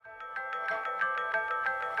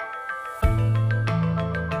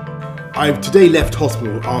I've today left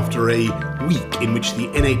hospital after a week in which the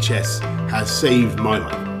NHS has saved my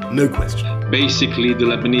life. No question. Basically, the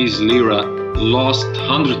Lebanese lira lost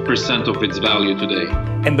 100% of its value today.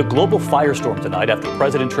 And the global firestorm tonight after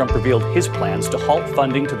President Trump revealed his plans to halt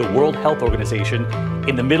funding to the World Health Organization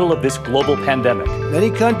in the middle of this global pandemic.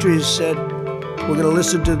 Many countries said, we're going to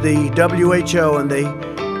listen to the WHO, and they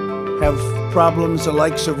have problems the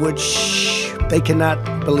likes of which they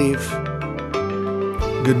cannot believe.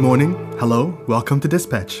 Good morning, hello, welcome to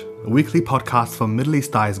Dispatch, a weekly podcast from Middle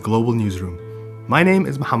East Eye's global newsroom. My name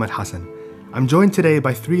is Mohammed Hassan. I'm joined today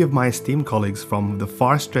by three of my esteemed colleagues from the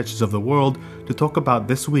far stretches of the world to talk about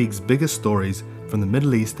this week's biggest stories from the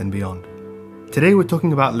Middle East and beyond. Today we're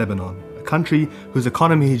talking about Lebanon, a country whose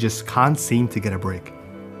economy just can't seem to get a break.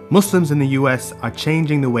 Muslims in the US are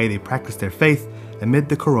changing the way they practice their faith amid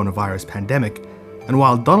the coronavirus pandemic. And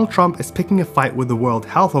while Donald Trump is picking a fight with the World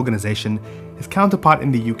Health Organization, his counterpart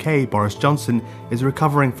in the UK, Boris Johnson, is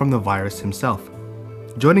recovering from the virus himself.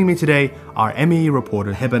 Joining me today are MEE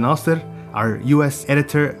reporter Heba Nasser, our US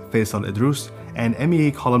editor Faisal Idrous, and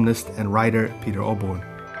MEE columnist and writer Peter Oborn.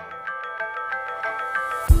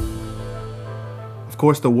 Of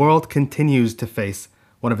course, the world continues to face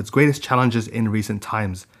one of its greatest challenges in recent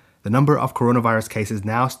times. The number of coronavirus cases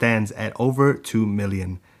now stands at over 2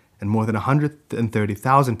 million, and more than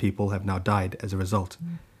 130,000 people have now died as a result.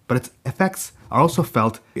 But its effects are also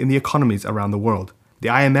felt in the economies around the world. The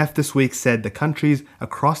IMF this week said the countries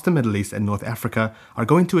across the Middle East and North Africa are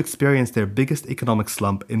going to experience their biggest economic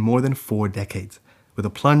slump in more than 4 decades, with a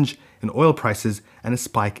plunge in oil prices and a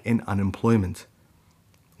spike in unemployment.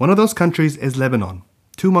 One of those countries is Lebanon.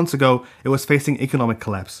 2 months ago, it was facing economic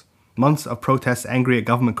collapse. Months of protests angry at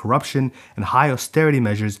government corruption and high austerity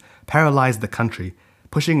measures paralyzed the country,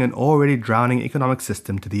 pushing an already drowning economic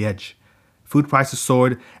system to the edge. Food prices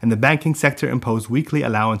soared, and the banking sector imposed weekly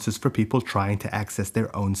allowances for people trying to access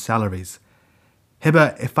their own salaries.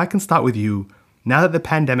 Heba, if I can start with you, now that the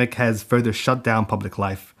pandemic has further shut down public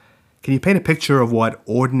life, can you paint a picture of what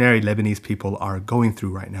ordinary Lebanese people are going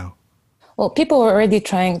through right now? Well, people were already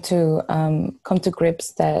trying to come to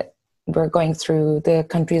grips that we're going through the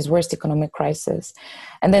country's worst economic crisis.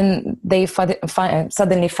 And then they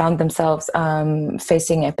suddenly found themselves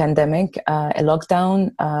facing a pandemic, a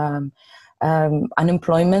lockdown,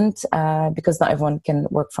 unemployment, because not everyone can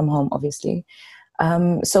work from home, obviously.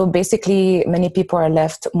 So basically, many people are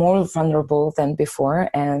left more vulnerable than before,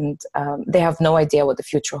 and they have no idea what the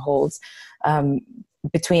future holds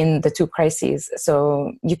between the two crises.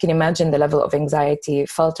 So you can imagine the level of anxiety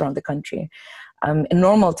felt around the country. In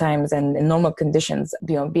normal times and in normal conditions,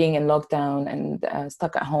 being in lockdown and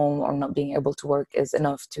stuck at home or not being able to work is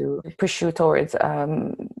enough to push you towards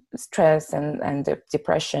stress and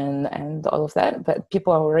depression and all of that. But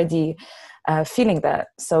people are already feeling that.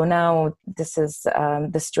 So now the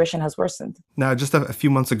situation has worsened. Now, just a few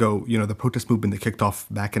months ago, the protest movement that kicked off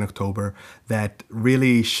back in October that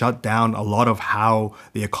really shut down a lot of how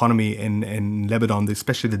the economy in Lebanon,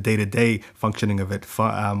 especially the day-to-day functioning of it,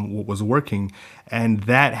 was working. And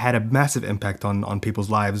that had a massive impact on people's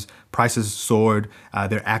lives. Prices soared,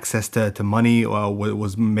 their access to money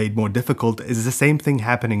was made more difficult. Is the same thing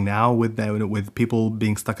happening now with people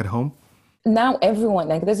being stuck at home? Now everyone,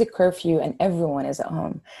 there's a curfew and everyone is at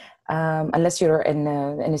home, unless you're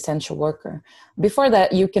an essential worker. Before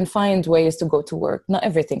that, you can find ways to go to work. Not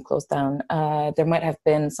everything closed down. There might have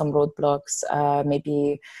been some roadblocks.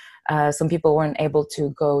 Maybe some people weren't able to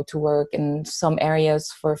go to work in some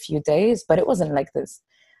areas for a few days, but it wasn't like this.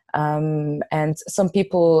 And some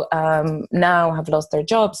people now have lost their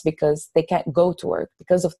jobs because they can't go to work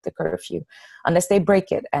because of the curfew, unless they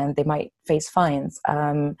break it, and they might face fines.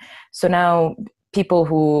 So now people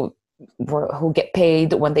who get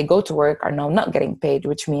paid when they go to work are now not getting paid,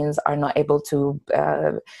 which means are not able to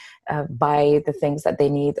buy the things that they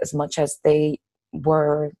need as much as they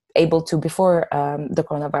were able to before the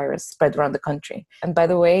coronavirus spread around the country. And by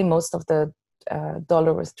the way, most of the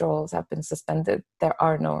dollar withdrawals have been suspended. There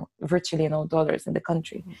are virtually no dollars in the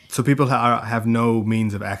country. So people have no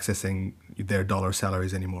means of accessing their dollar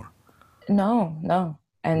salaries anymore? No.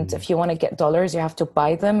 And if you want to get dollars, you have to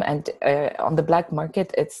buy them. And on the black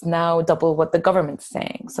market, it's now double what the government's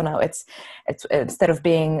saying. So now it's instead of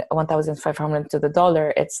being 1,500 to the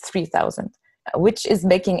dollar, it's 3,000. Which is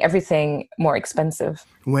making everything more expensive.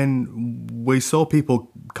 When we saw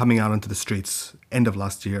people coming out onto the streets end of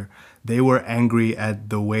last year, they were angry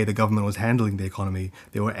at the way the government was handling the economy.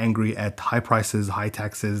 They were angry at high prices, high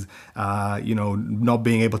taxes, not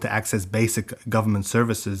being able to access basic government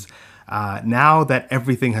services. Now that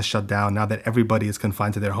everything has shut down, now that everybody is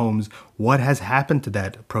confined to their homes, what has happened to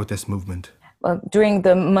that protest movement? Well, during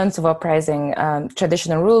the months of uprising,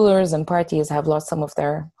 traditional rulers and parties have lost some of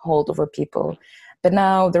their hold over people. But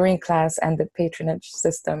now the ruling class and the patronage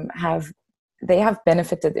system have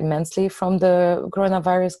benefited immensely from the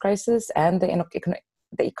coronavirus crisis and the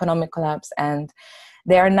economic collapse, and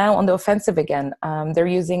they are now on the offensive again. They're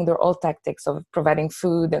using their old tactics of providing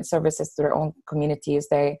food and services to their own communities.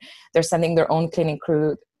 They're sending their own cleaning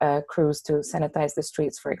crews to sanitize the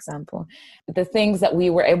streets, for example. The things that we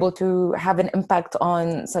were able to have an impact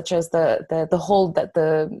on, such as the hold that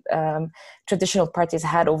the traditional parties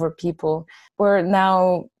had over people, where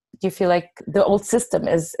now do you feel like the old system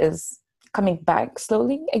is coming back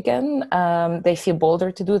slowly again? They feel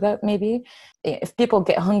bolder to do that, maybe. If people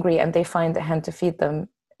get hungry and they find a hand to feed them,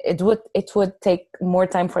 it would take more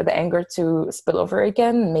time for the anger to spill over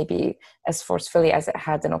again, maybe as forcefully as it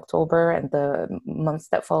had in October and the months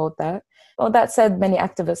that followed that. Well, that said, many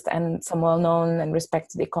activists and some well-known and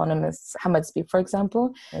respected economists, Hamad Zbib, for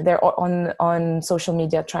example, they're on social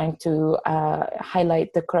media trying to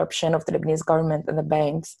highlight the corruption of the Lebanese government and the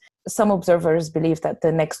banks. Some observers believe that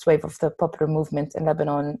the next wave of the popular movement in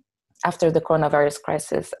Lebanon after the coronavirus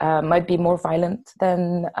crisis might be more violent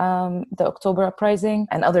than the October uprising.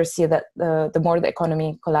 And others see that the more the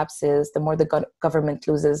economy collapses, the more the government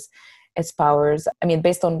loses its powers. I mean,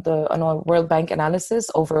 based on a World Bank analysis,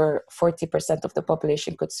 over 40% of the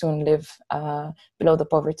population could soon live below the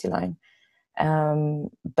poverty line.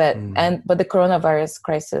 But the coronavirus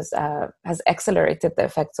crisis has accelerated the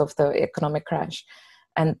effects of the economic crash.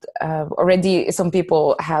 And already some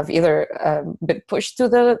people have either been pushed to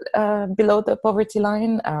the below the poverty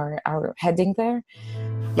line or are heading there.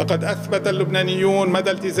 لقد أثبت اللبنانيون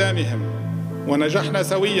مدى التزامهم ونجحنا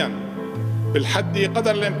سويا بالحد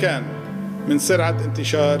قدر الإمكان من سرعة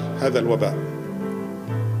انتشار هذا الوباء.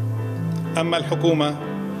 أما الحكومة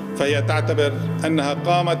فهي تعتبر أنها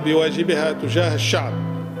قامت بواجبها تجاه الشعب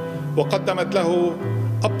وقدمت له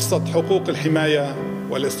أبسط حقوق الحماية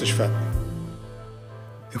والاستشفاء.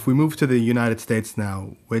 If we move to the United States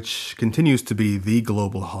now, which continues to be the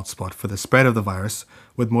global hotspot for the spread of the virus,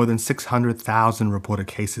 with more than 600,000 reported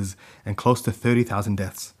cases and close to 30,000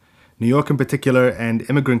 deaths. New York in particular and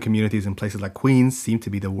immigrant communities in places like Queens seem to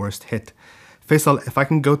be the worst hit. Faisal, if I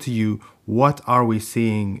can go to you, what are we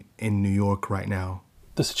seeing in New York right now?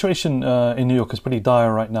 The situation in New York is pretty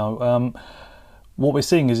dire right now. What we're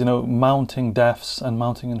seeing is, mounting deaths and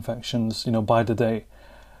mounting infections, by the day.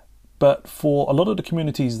 But for a lot of the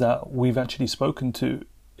communities that we've actually spoken to,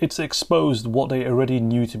 it's exposed what they already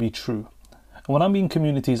knew to be true. And when I mean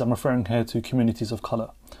communities, I'm referring here to communities of colour.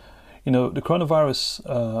 The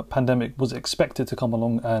coronavirus pandemic was expected to come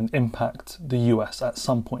along and impact the US at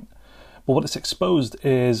some point. But what it's exposed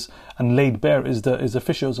is, and laid bare, is the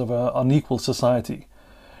fissures of an unequal society.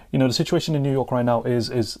 The situation in New York right now is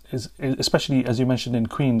especially, as you mentioned, in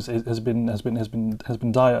Queens, has been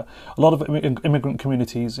dire. A lot of immigrant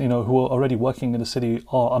communities, who are already working in the city,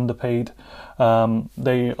 are underpaid.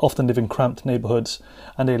 They often live in cramped neighborhoods,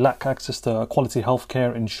 and they lack access to quality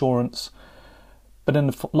healthcare, insurance. But in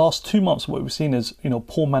the last 2 months, what we've seen is,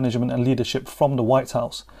 poor management and leadership from the White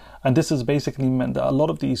House, and this has basically meant that a lot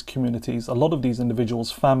of these communities, a lot of these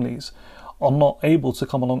individuals' families, are not able to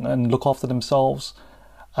come along and look after themselves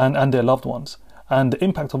and their loved ones. And the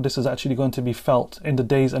impact of this is actually going to be felt in the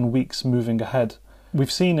days and weeks moving ahead. We've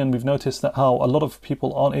seen and we've noticed that how a lot of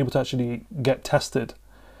people aren't able to actually get tested.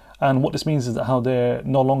 And what this means is that how they're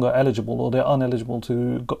no longer eligible, or they're uneligible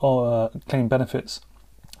to claim benefits.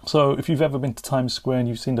 So if you've ever been to Times Square and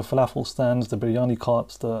you've seen the falafel stands, the biryani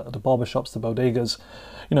carts, the barbershops, the bodegas,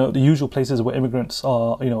 the usual places where immigrants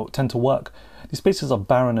are, tend to work, these places are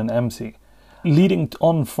barren and empty. Leading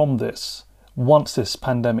on from this, once this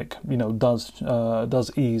pandemic,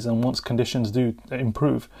 does ease, and once conditions do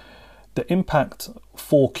improve, the impact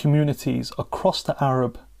for communities across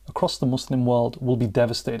the Muslim world will be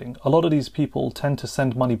devastating. A lot of these people tend to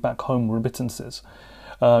send money back home, remittances.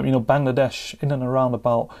 Bangladesh, in and around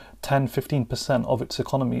about 10-15% of its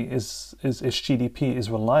economy its GDP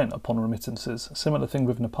is reliant upon remittances. Similar thing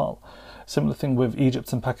with Nepal, similar thing with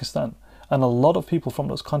Egypt and Pakistan. And a lot of people from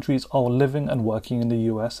those countries are living and working in the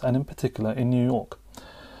US, and in particular in New York.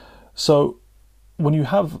 So when you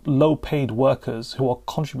have low-paid workers who are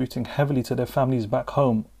contributing heavily to their families back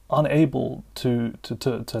home, unable to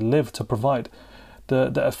live, to provide,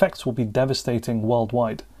 the effects will be devastating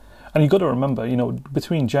worldwide. And you've got to remember,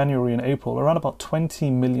 between January and April, around about 20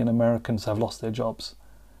 million Americans have lost their jobs.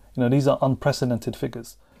 These are unprecedented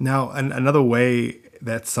figures. Now, another way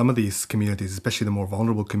that some of these communities, especially the more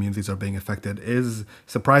vulnerable communities, are being affected is,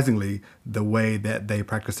 surprisingly, the way that they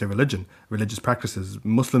practice their religious practices.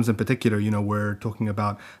 Muslims in particular, we're talking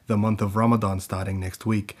about the month of Ramadan starting next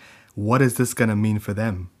week. What is this going to mean for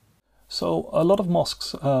them? So a lot of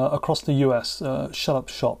mosques across the US shut up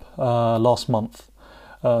shop last month,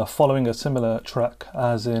 following a similar track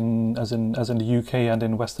as in the UK and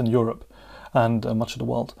in Western Europe and much of the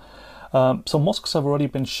world. So mosques have already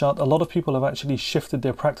been shut. A lot of people have actually shifted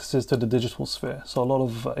their practices to the digital sphere. So a lot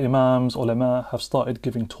of imams, ulama have started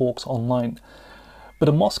giving talks online. But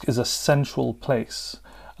a mosque is a central place,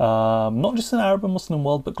 not just in the Arab and Muslim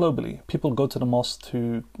world, but globally. People go to the mosque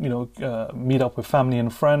to, meet up with family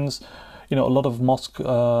and friends. A lot of mosque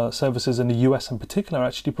services in the US in particular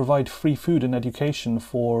actually provide free food and education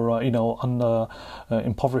for,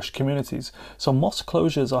 impoverished communities. So mosque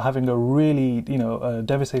closures are having a really,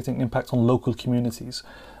 devastating impact on local communities.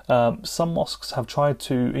 Some mosques have tried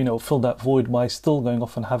to, fill that void by still going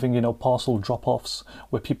off and having, parcel drop-offs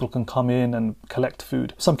where people can come in and collect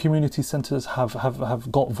food. Some community centres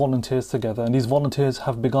have got volunteers together, and these volunteers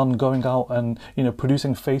have begun going out and,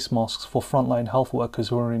 producing face masks for frontline health workers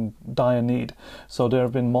who are in dire need. So there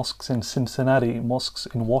have been mosques in Cincinnati, mosques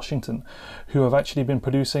in Washington, who have actually been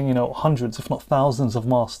producing, hundreds, if not thousands of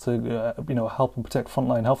masks to, help and protect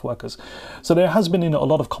frontline health workers. So there has been, a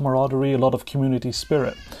lot of camaraderie, a lot of community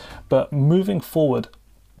spirit. But moving forward,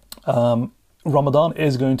 Ramadan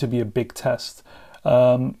is going to be a big test.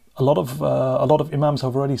 A lot of imams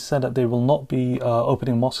have already said that they will not be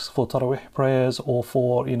opening mosques for Taraweeh prayers or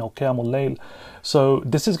for Qiyamul Layl. So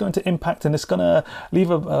this is going to impact, and it's going to leave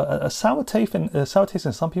a sour taste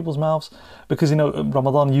in some people's mouths, because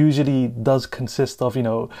Ramadan usually does consist of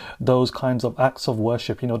those kinds of acts of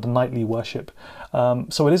worship, the nightly worship.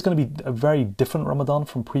 So it is going to be a very different Ramadan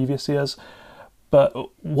from previous years. But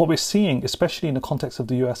what we're seeing, especially in the context of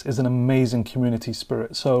the US, is an amazing community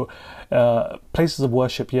spirit. So places of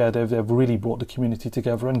worship, they've really brought the community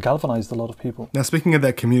together and galvanized a lot of people. Now, speaking of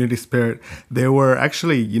that community spirit, there were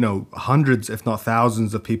actually, hundreds, if not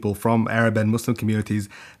thousands of people from Arab and Muslim communities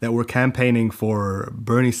that were campaigning for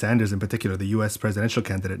Bernie Sanders in particular, the US presidential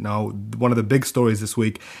candidate. Now, one of the big stories this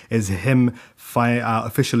week is him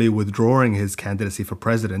officially withdrawing his candidacy for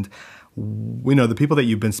president. The people that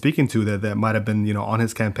you've been speaking to that might have been, on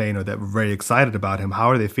his campaign or that were very excited about him, how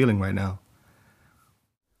are they feeling right now?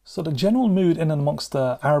 So the general mood in and amongst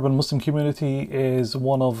the Arab and Muslim community is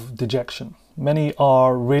one of dejection. Many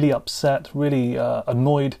are really upset, really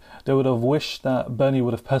annoyed. They would have wished that Bernie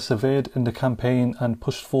would have persevered in the campaign and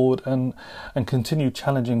pushed forward and continued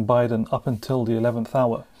challenging Biden up until the 11th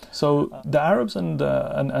hour. So the Arabs and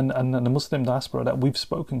the Muslim diaspora that we've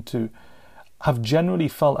spoken to have generally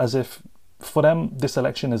felt as if for them this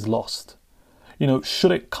election is lost.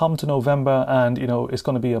 Should it come to November and it's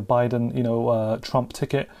going to be a Biden Trump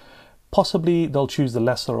ticket, possibly they'll choose the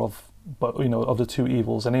lesser of the two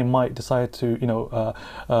evils, and they might decide to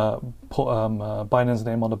put Biden's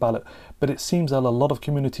name on the ballot. But it seems that a lot of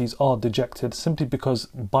communities are dejected simply because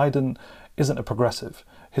Biden isn't a progressive.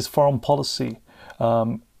 His foreign policy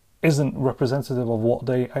isn't representative of what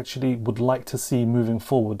they actually would like to see moving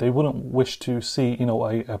forward. They wouldn't wish to see,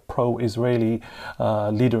 a pro-Israeli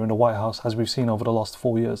leader in the White House, as we've seen over the last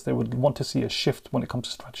 4 years. They would want to see a shift when it comes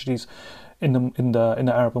to strategies in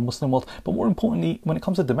the Arab and Muslim world. But more importantly, when it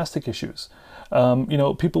comes to domestic issues,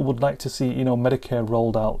 people would like to see, Medicare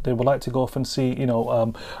rolled out. They would like to go off and see,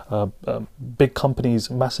 big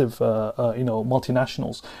companies, massive,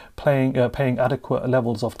 multinationals paying adequate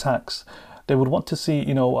levels of tax. They would want to see,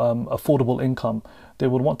 affordable income. They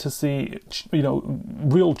would want to see,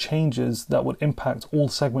 real changes that would impact all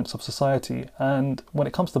segments of society. And when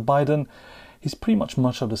it comes to Biden, he's pretty much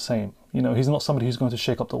of the same. He's not somebody who's going to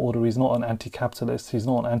shake up the order. He's not an anti-capitalist. He's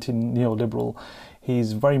not an anti-neoliberal.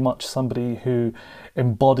 He's very much somebody who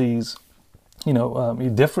embodies,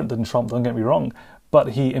 he's different than Trump, don't get me wrong, but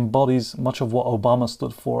he embodies much of what Obama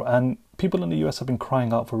stood for. And people in the US have been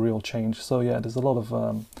crying out for real change. So yeah, there's a lot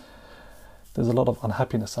of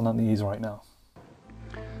unhappiness and unease right now.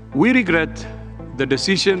 We regret the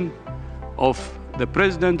decision of the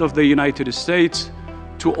President of the United States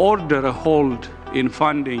to order a halt in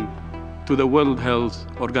funding to the World Health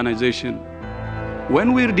Organization.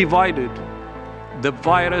 When we're divided, the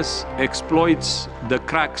virus exploits the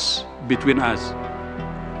cracks between us.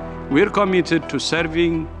 We're committed to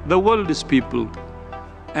serving the world's people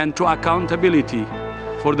and to accountability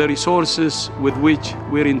for the resources with which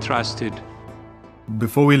we're entrusted.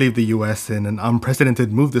 Before we leave the US, in an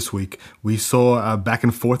unprecedented move this week, we saw a back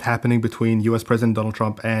and forth happening between US President Donald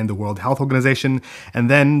Trump and the World Health Organization. And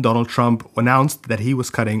then Donald Trump announced that he was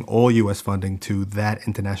cutting all US funding to that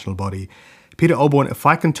international body. Peter Oborn, if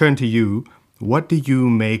I can turn to you, what do you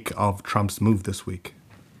make of Trump's move this week?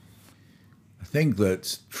 I think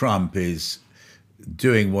that Trump is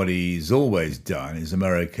doing what he's always done, is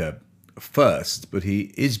America first, but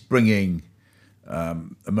he is bringing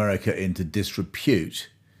America into disrepute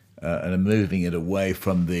and moving it away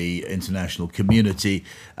from the international community.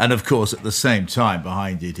 And of course, at the same time,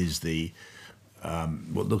 behind it is the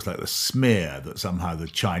what looks like the smear that somehow the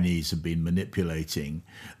Chinese have been manipulating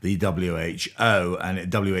the WHO,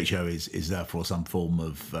 and WHO is therefore some form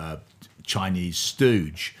of Chinese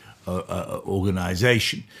stooge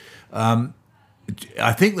organization.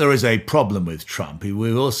 I think there is a problem with Trump.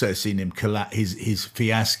 We've also seen him his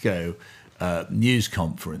fiasco news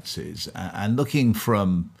conferences, and looking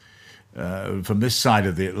from this side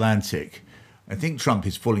of the Atlantic, I think Trump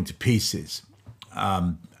is falling to pieces,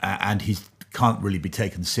 and he can't really be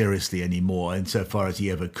taken seriously anymore, insofar as he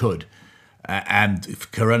ever could. And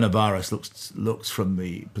if coronavirus looks from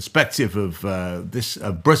the perspective of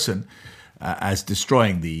Britain as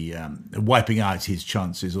destroying wiping out his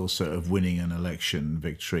chances also of winning an election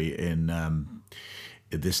victory in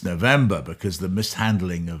this November, because the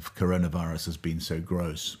mishandling of coronavirus has been so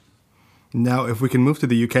gross. Now, if we can move to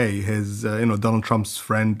the UK, Donald Trump's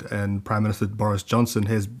friend and Prime Minister Boris Johnson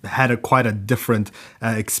has had quite a different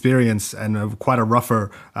experience and quite a rougher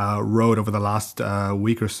road over the last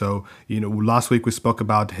week or so. Last week we spoke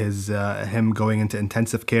about him going into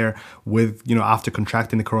intensive care with, after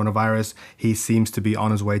contracting the coronavirus. He seems to be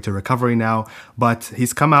on his way to recovery now, but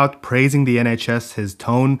he's come out praising the NHS. His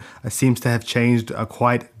tone seems to have changed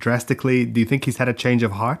quite drastically. Do you think he's had a change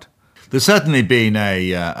of heart? There's certainly been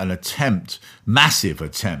an massive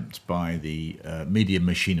attempt by the media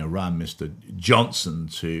machine around Mr. Johnson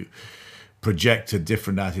to project a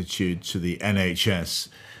different attitude to the NHS,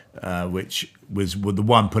 which was the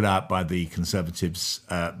one put out by the Conservatives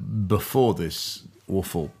before this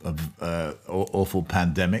awful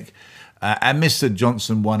pandemic. And Mr.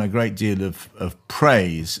 Johnson won a great deal of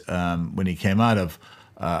praise when he came out of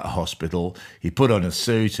hospital. He put on a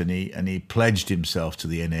suit and he pledged himself to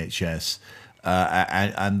the NHS,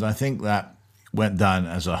 and I think that went down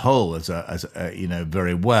as a whole as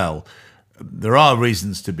very well. There are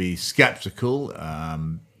reasons to be sceptical,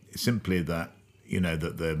 simply that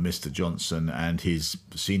that the Mr. Johnson and his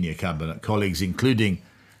senior cabinet colleagues, including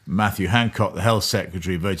Matthew Hancock, the Health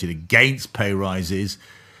Secretary, voted against pay rises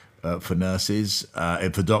for nurses,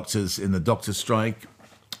 for doctors in the doctor strike.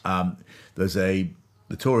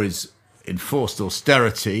 The Tories enforced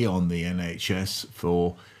austerity on the NHS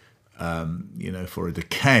for a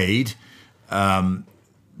decade. I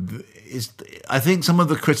think some of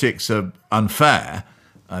the critics are unfair.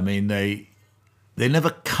 I mean, they never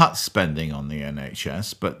cut spending on the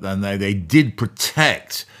NHS, but then they did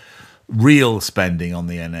protect real spending on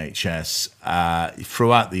the NHS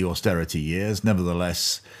throughout the austerity years.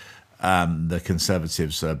 Nevertheless, the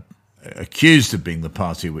Conservatives are accused of being the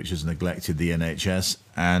party which has neglected the NHS,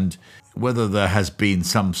 and whether there has been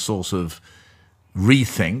some sort of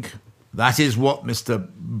rethink, that is what Mr.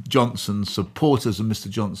 Johnson's supporters and Mr.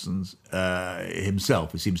 Johnson's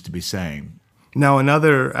himself seems to be saying. Now,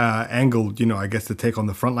 another angle, I guess, to take on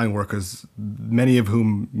the frontline workers, many of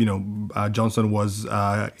whom, Johnson was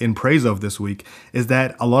in praise of this week, is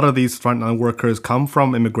that a lot of these frontline workers come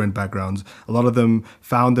from immigrant backgrounds. A lot of them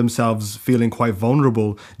found themselves feeling quite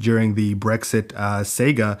vulnerable during the Brexit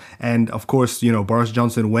saga. And of course, Boris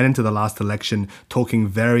Johnson went into the last election talking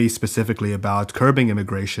very specifically about curbing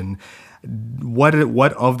immigration. What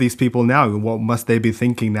of these people now? What must they be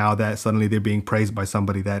thinking now that suddenly they're being praised by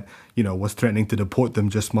somebody that, was threatening to deport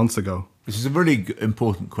them just months ago? This is a really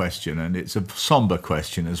important question, and it's a somber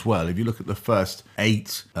question as well. If you look at the first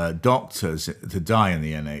 8 doctors to die in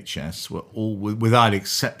the NHS, were all, without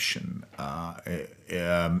exception,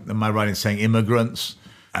 am I right in saying immigrants?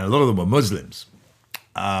 And a lot of them were Muslims.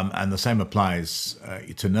 And the same applies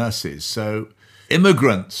to nurses. So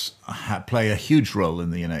immigrants play a huge role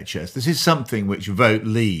in the NHS. This is something which Vote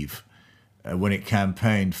Leave, when it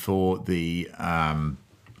campaigned for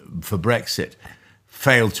Brexit,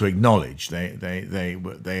 failed to acknowledge.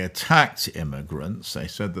 They attacked immigrants. They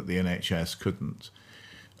said that the NHS couldn't,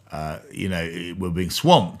 were being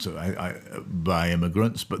swamped by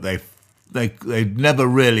immigrants, but they never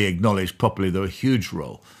really acknowledged properly the huge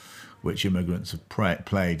role which immigrants have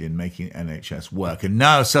played in making NHS work. And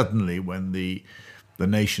now suddenly, when the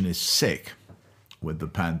nation is sick with the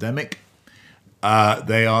pandemic,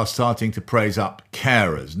 they are starting to praise up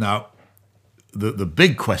carers. Now, the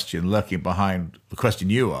big question lurking behind the question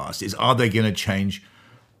you asked is, are they going to change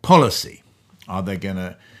policy? Are they going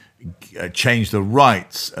to change the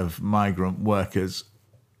rights of migrant workers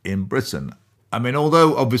in Britain? I mean,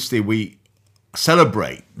 although obviously we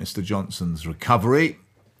celebrate Mr. Johnson's recovery,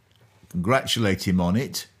 congratulate him on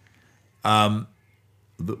it,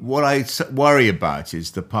 what I worry about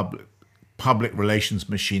is the public relations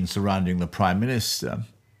machine surrounding the Prime Minister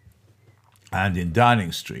and in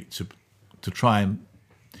Downing Street to try and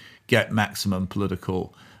get maximum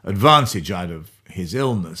political advantage out of his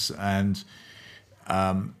illness. And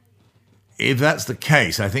if that's the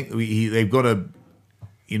case, I think they've got to,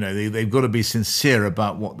 they've got to be sincere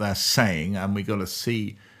about what they're saying, and we've got to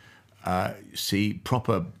see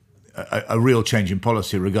proper a real change in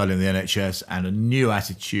policy regarding the NHS and a new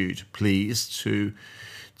attitude, please, to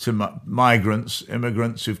migrants,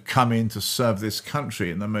 immigrants who've come in to serve this country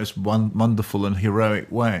in the most wonderful and heroic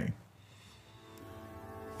way.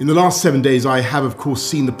 In the last 7 days, I have, of course,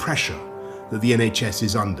 seen the pressure that the NHS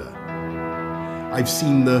is under. I've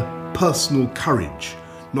seen the personal courage,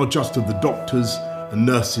 not just of the doctors and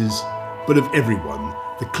nurses, but of everyone,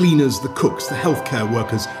 the cleaners, the cooks, the healthcare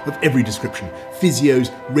workers of every description, physios,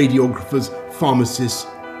 radiographers, pharmacists,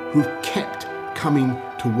 who have kept coming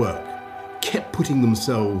to work, kept putting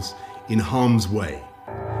themselves in harm's way.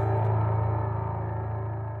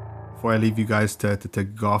 Before I leave you guys to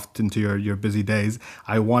go off into your busy days,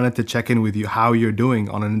 I wanted to check in with you how you're doing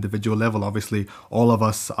on an individual level. Obviously, all of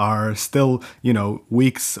us are still,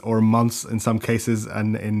 weeks or months in some cases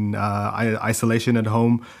and in isolation at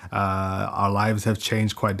home. Our lives have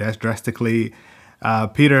changed quite drastically.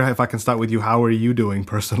 Peter, if I can start with you, how are you doing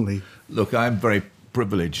personally? Look, I'm very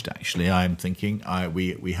privileged, actually. I'm thinking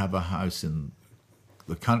we have a house in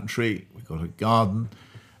the country. We've got a garden.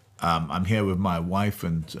 I'm here with my wife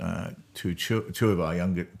and two of our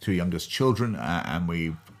youngest children, and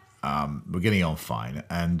we're getting on fine.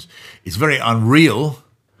 And it's very unreal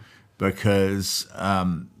because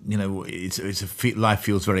life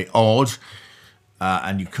feels very odd,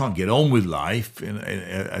 and you can't get on with life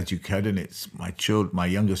as you could. And it's my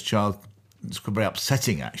youngest child. It's very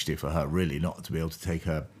upsetting actually for her, really, not to be able to take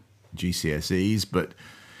her GCSEs, but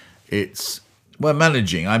we're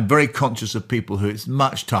managing. I'm very conscious of people who it's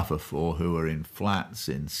much tougher for, who are in flats,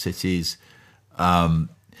 in cities, and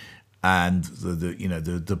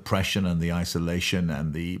the depression and the isolation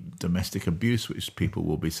and the domestic abuse which people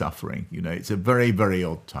will be suffering. It's a very, very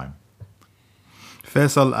odd time.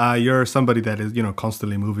 Faisal, you're somebody that is,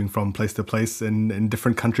 constantly moving from place to place in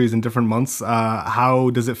different countries in different months. How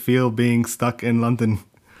does it feel being stuck in London?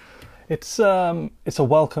 It's a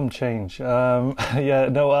welcome change.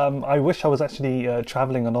 I wish I was actually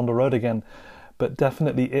traveling and on the road again, but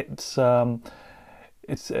definitely it's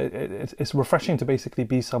refreshing to basically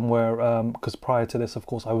be somewhere. Because prior to this, of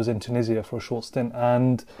course, I was in Tunisia for a short stint,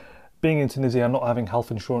 and being in Tunisia and not having health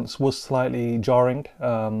insurance was slightly jarring.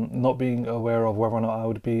 Not being aware of whether or not I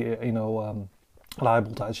would be,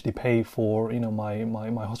 liable to actually pay for,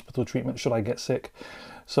 my hospital treatment should I get sick.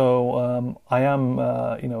 So I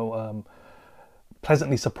am,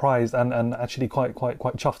 pleasantly surprised and actually quite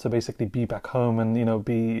chuffed to basically be back home and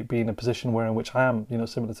be in a position in which I am,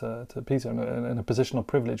 similar to Peter, in a position of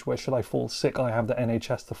privilege where should I fall sick, I have the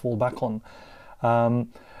NHS to fall back on.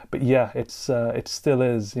 But yeah, it still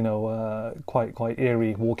is, quite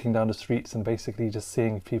eerie walking down the streets and basically just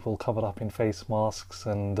seeing people covered up in face masks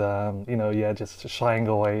and, just shying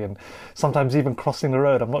away and sometimes even crossing the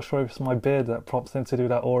road. I'm not sure if it's my beard that prompts them to do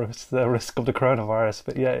that or if it's the risk of the coronavirus.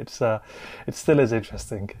 But yeah, it still is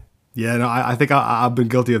interesting. Yeah, no, I think I've been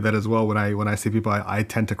guilty of that as well. When I see people, I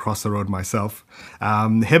tend to cross the road myself.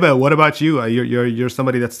 Hiba, what about you? You're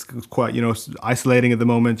somebody that's quite isolating at the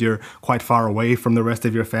moment. You're quite far away from the rest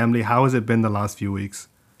of your family. How has it been the last few weeks?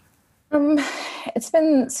 It's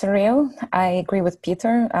been surreal. I agree with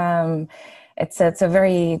Peter. It's a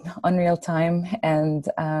very unreal time, and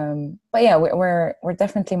but yeah, we're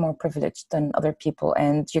definitely more privileged than other people,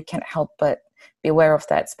 and you can't help but be aware of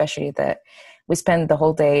that, especially that we spend the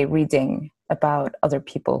whole day reading about other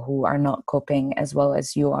people who are not coping as well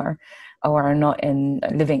as you are, or are not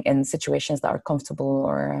living in situations that are comfortable,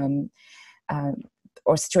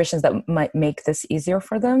 or situations that might make this easier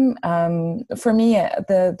for them. For me,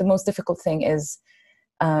 the most difficult thing is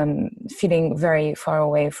feeling very far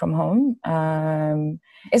away from home.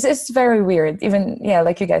 It's very weird. Even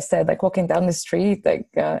like you guys said, like walking down the street,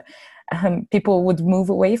 people would move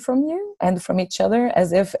away from you and from each other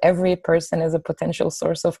as if every person is a potential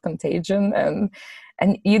source of contagion,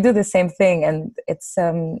 and you do the same thing, and it's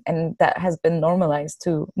and that has been normalized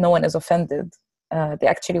too. No one is offended They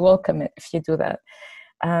actually welcome it if you do that.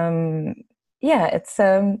 It's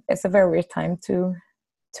a very weird time to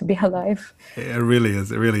be alive. It really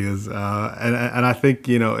is. It really is. And I think,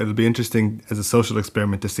 it'll be interesting as a social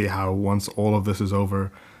experiment to see how once all of this is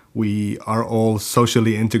over, we are all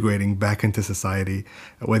socially integrating back into society,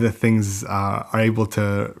 whether things are able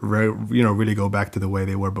to, really go back to the way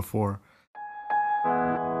they were before.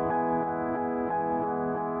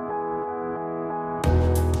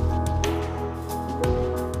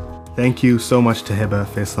 Thank you so much to Heba,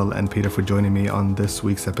 Faisal, and Peter for joining me on this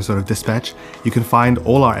week's episode of Dispatch. You can find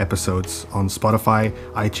all our episodes on Spotify,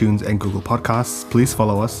 iTunes, and Google Podcasts. Please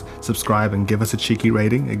follow us, subscribe, and give us a cheeky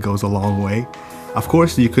rating. It goes a long way. Of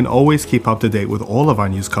course, you can always keep up to date with all of our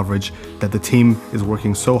news coverage that the team is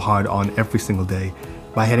working so hard on every single day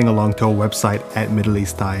by heading along to our website at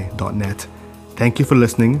middleeasteye.net. Thank you for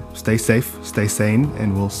listening. Stay safe, stay sane,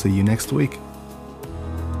 and we'll see you next week.